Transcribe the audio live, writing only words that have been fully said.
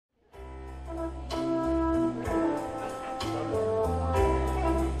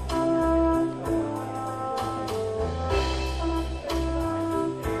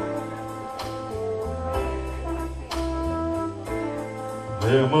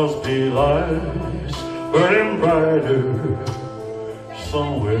must be lights burning brighter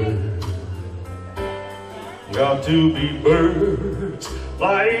somewhere. Got to be birds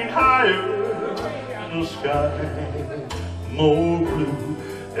flying higher in the sky, more blue.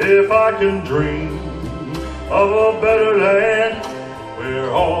 If I can dream of a better land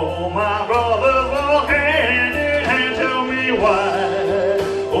where all my brothers walk hand in hand, tell me why,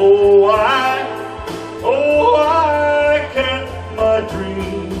 oh why, oh why can't my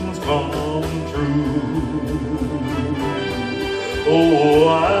dreams come true? Oh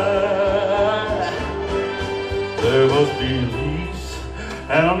why? There must be peace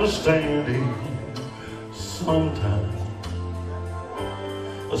and understanding sometime.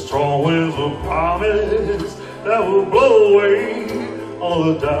 A strong wind's a promise that will blow away all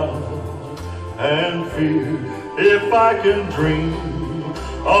the doubt and fear. If I can dream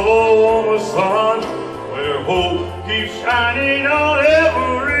of a warmer sun where hope keeps shining on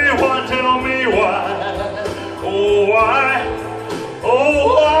everyone, tell me why, oh why,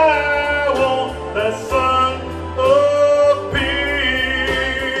 oh why won't that sun appear?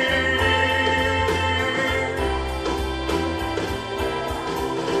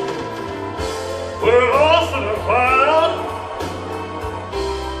 We're lost in a cloud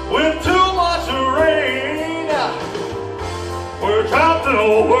with too much rain. We're trapped in a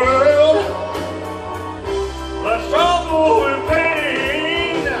world that's troubled with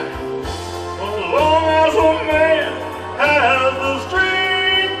pain. As long as a man has the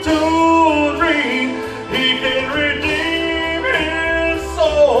strength to dream, he can redeem his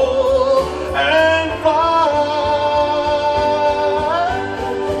soul and fly.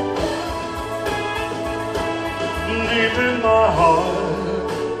 Deep in my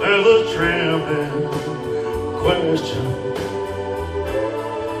heart, there's a trembling question.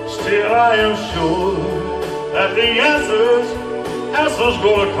 Still I am sure that the answer's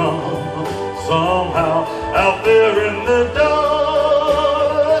gonna come somehow. Out there in the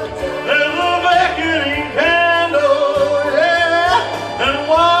dark, there's a beckoning candle, yeah. And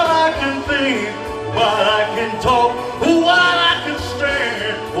while I can think, while I can talk, while I can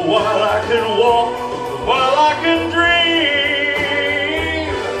stand, while I can walk, while I can dream,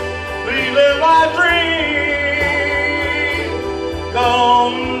 please let my dream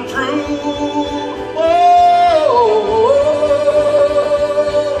come true. Oh,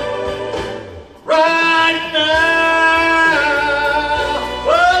 right now,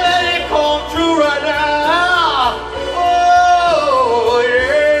 oh, let it come true right now. Oh,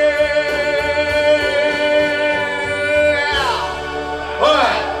 yeah. All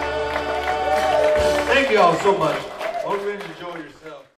right. Thank you all so much. Hope you enjoy yourself.